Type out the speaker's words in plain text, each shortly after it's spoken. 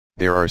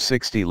There are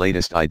 60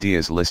 latest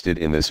ideas listed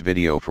in this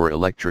video for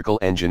electrical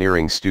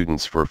engineering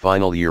students for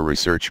final year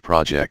research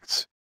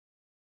projects.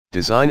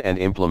 Design and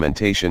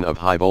implementation of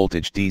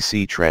high-voltage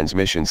DC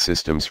transmission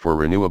systems for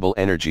renewable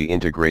energy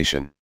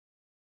integration.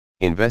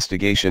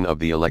 Investigation of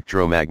the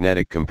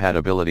electromagnetic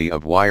compatibility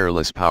of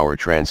wireless power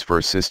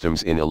transfer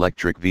systems in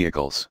electric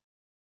vehicles.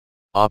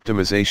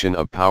 Optimization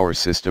of power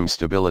system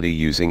stability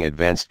using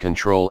advanced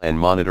control and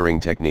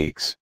monitoring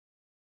techniques.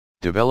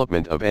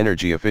 Development of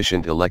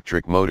energy-efficient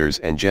electric motors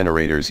and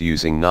generators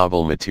using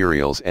novel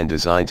materials and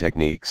design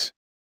techniques.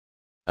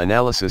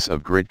 Analysis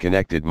of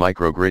grid-connected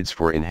microgrids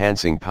for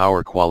enhancing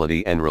power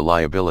quality and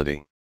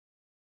reliability.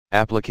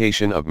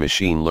 Application of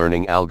machine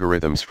learning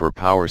algorithms for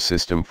power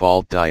system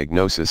fault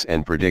diagnosis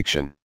and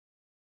prediction.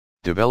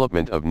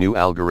 Development of new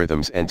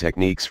algorithms and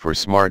techniques for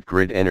smart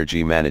grid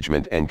energy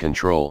management and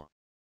control.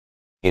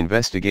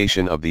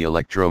 Investigation of the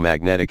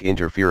electromagnetic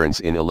interference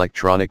in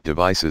electronic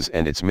devices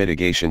and its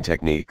mitigation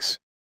techniques.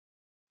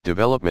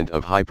 Development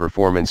of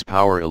high-performance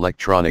power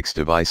electronics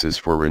devices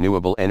for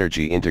renewable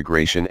energy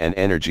integration and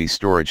energy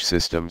storage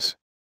systems.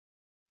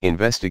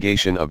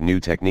 Investigation of new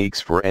techniques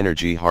for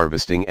energy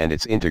harvesting and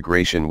its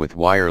integration with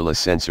wireless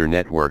sensor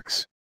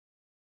networks.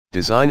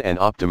 Design and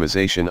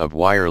optimization of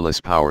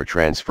wireless power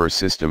transfer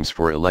systems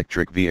for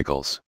electric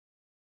vehicles.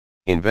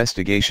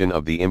 Investigation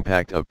of the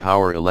impact of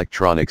power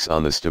electronics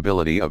on the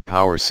stability of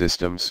power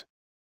systems.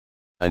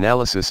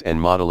 Analysis and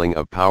modeling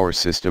of power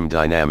system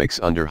dynamics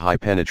under high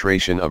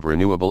penetration of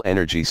renewable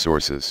energy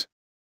sources.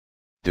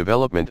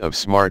 Development of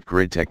smart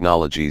grid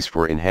technologies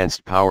for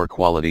enhanced power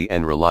quality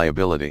and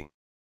reliability.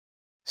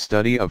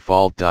 Study of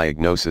fault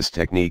diagnosis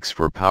techniques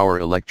for power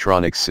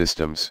electronics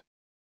systems.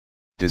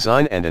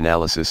 Design and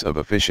analysis of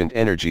efficient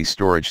energy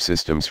storage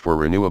systems for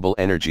renewable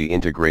energy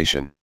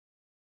integration.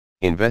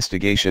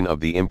 Investigation of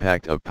the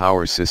impact of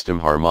power system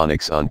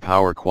harmonics on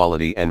power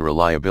quality and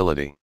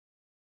reliability.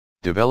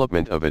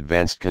 Development of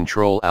advanced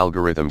control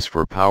algorithms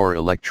for power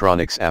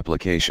electronics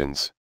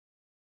applications.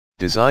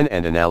 Design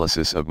and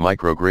analysis of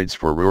microgrids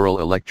for rural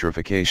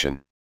electrification.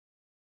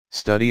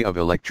 Study of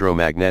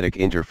electromagnetic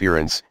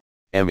interference,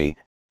 EMI,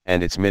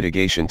 and its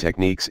mitigation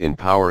techniques in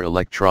power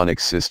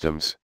electronics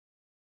systems.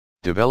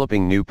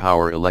 Developing new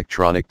power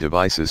electronic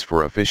devices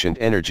for efficient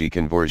energy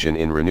conversion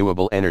in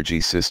renewable energy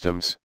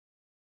systems.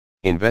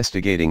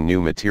 Investigating new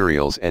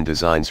materials and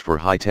designs for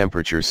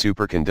high-temperature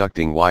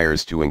superconducting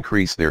wires to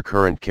increase their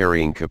current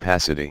carrying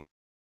capacity.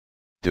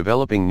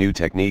 Developing new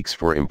techniques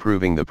for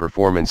improving the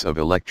performance of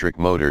electric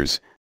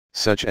motors,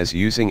 such as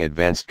using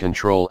advanced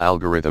control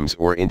algorithms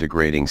or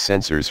integrating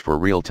sensors for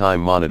real-time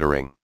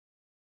monitoring.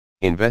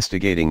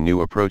 Investigating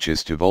new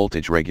approaches to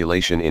voltage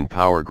regulation in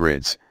power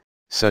grids,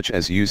 such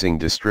as using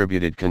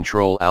distributed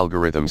control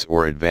algorithms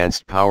or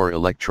advanced power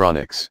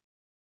electronics.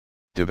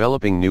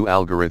 Developing new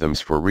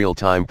algorithms for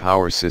real-time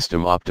power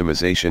system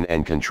optimization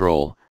and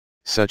control,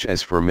 such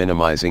as for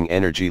minimizing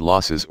energy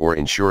losses or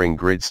ensuring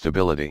grid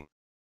stability.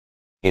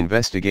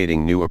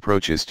 Investigating new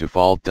approaches to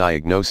fault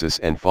diagnosis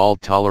and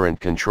fault-tolerant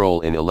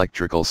control in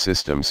electrical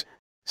systems,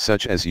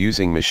 such as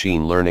using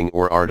machine learning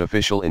or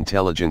artificial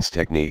intelligence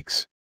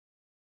techniques.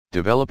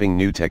 Developing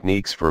new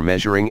techniques for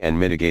measuring and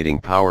mitigating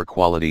power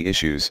quality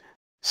issues,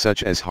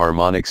 such as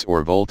harmonics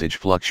or voltage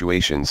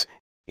fluctuations,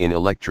 in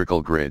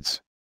electrical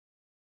grids.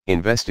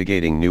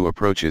 Investigating new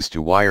approaches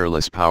to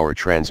wireless power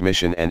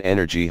transmission and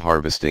energy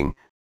harvesting,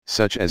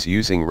 such as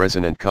using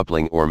resonant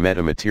coupling or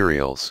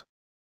metamaterials.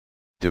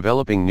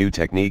 Developing new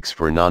techniques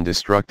for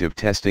non-destructive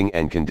testing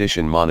and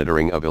condition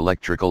monitoring of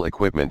electrical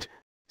equipment,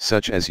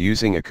 such as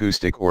using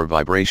acoustic or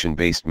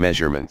vibration-based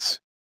measurements.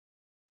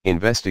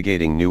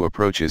 Investigating new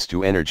approaches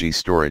to energy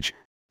storage,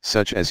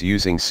 such as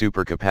using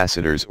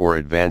supercapacitors or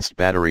advanced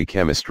battery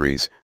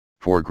chemistries,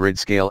 for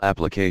grid-scale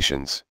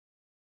applications.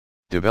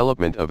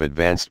 Development of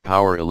advanced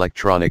power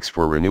electronics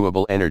for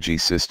renewable energy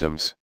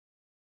systems.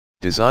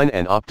 Design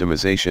and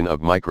optimization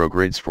of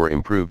microgrids for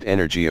improved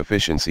energy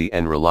efficiency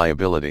and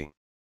reliability.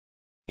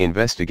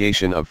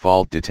 Investigation of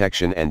fault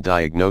detection and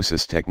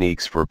diagnosis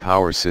techniques for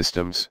power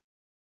systems.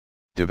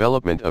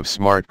 Development of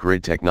smart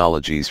grid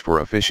technologies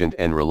for efficient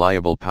and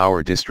reliable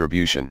power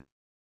distribution.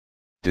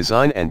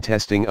 Design and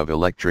testing of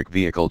electric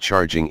vehicle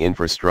charging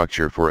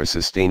infrastructure for a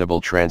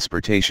sustainable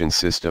transportation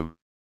system.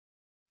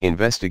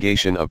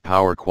 Investigation of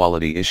power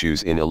quality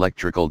issues in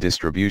electrical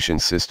distribution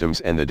systems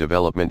and the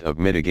development of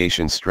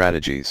mitigation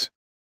strategies.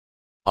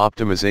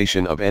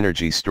 Optimization of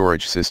energy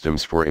storage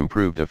systems for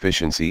improved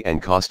efficiency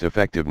and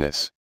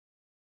cost-effectiveness.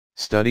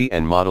 Study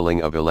and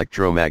modeling of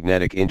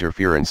electromagnetic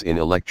interference in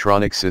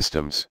electronic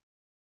systems.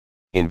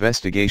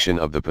 Investigation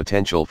of the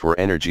potential for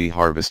energy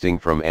harvesting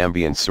from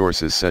ambient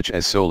sources such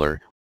as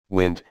solar,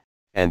 wind,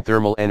 and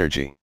thermal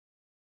energy.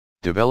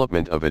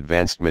 Development of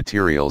advanced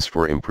materials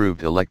for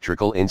improved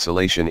electrical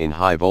insulation in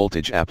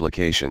high-voltage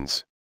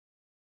applications.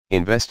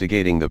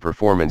 Investigating the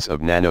performance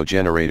of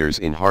nanogenerators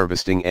in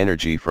harvesting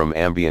energy from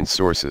ambient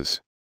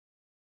sources.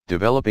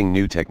 Developing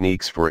new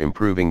techniques for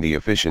improving the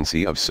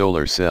efficiency of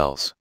solar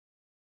cells.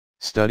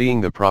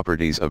 Studying the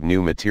properties of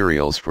new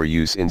materials for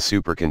use in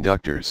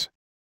superconductors.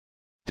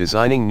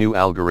 Designing new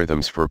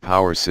algorithms for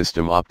power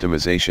system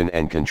optimization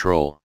and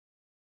control.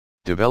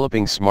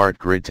 Developing smart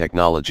grid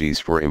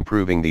technologies for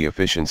improving the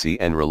efficiency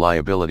and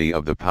reliability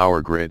of the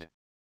power grid.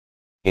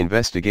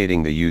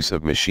 Investigating the use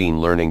of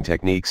machine learning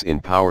techniques in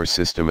power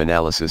system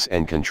analysis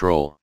and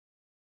control.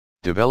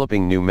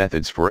 Developing new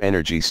methods for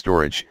energy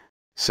storage,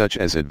 such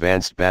as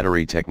advanced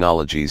battery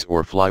technologies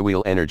or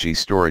flywheel energy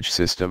storage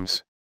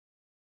systems.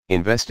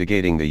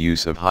 Investigating the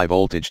use of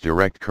high-voltage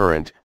direct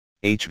current,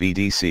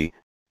 HVDC,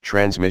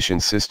 transmission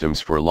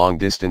systems for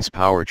long-distance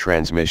power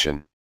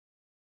transmission.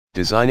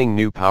 Designing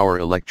new power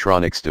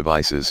electronics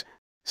devices,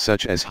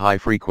 such as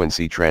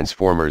high-frequency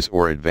transformers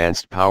or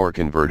advanced power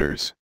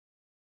converters.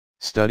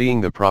 Studying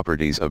the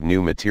properties of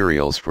new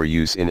materials for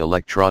use in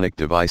electronic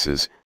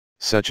devices,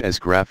 such as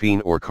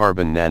graphene or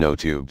carbon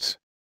nanotubes.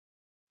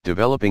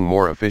 Developing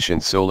more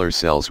efficient solar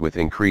cells with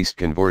increased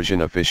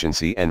conversion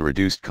efficiency and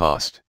reduced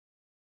cost.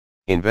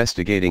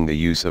 Investigating the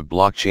use of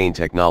blockchain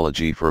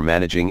technology for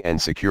managing and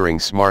securing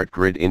smart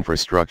grid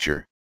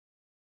infrastructure.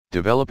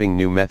 Developing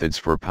new methods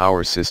for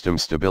power system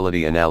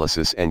stability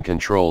analysis and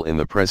control in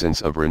the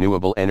presence of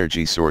renewable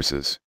energy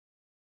sources.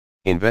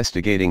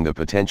 Investigating the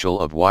potential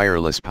of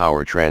wireless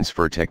power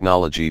transfer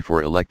technology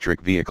for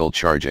electric vehicle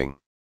charging.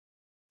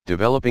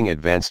 Developing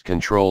advanced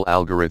control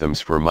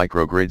algorithms for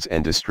microgrids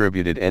and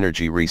distributed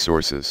energy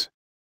resources.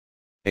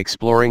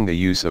 Exploring the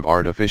use of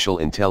artificial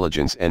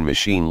intelligence and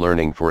machine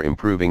learning for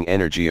improving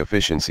energy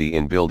efficiency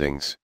in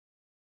buildings.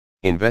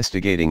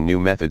 Investigating new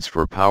methods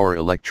for power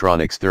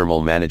electronics thermal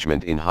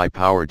management in high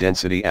power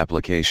density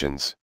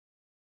applications.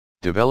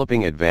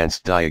 Developing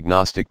advanced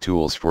diagnostic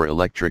tools for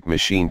electric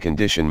machine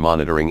condition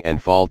monitoring and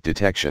fault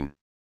detection.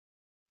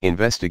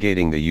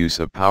 Investigating the use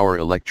of power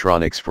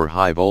electronics for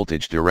high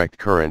voltage direct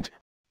current,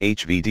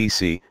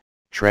 HVDC,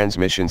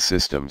 transmission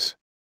systems.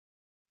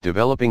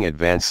 Developing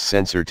advanced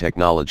sensor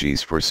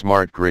technologies for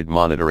smart grid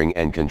monitoring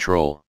and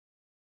control.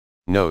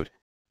 Note,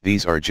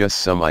 these are just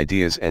some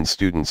ideas and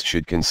students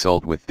should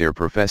consult with their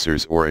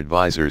professors or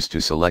advisors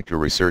to select a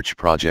research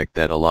project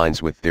that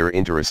aligns with their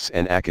interests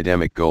and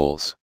academic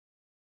goals.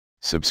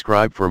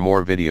 Subscribe for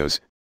more videos,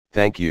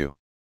 thank you.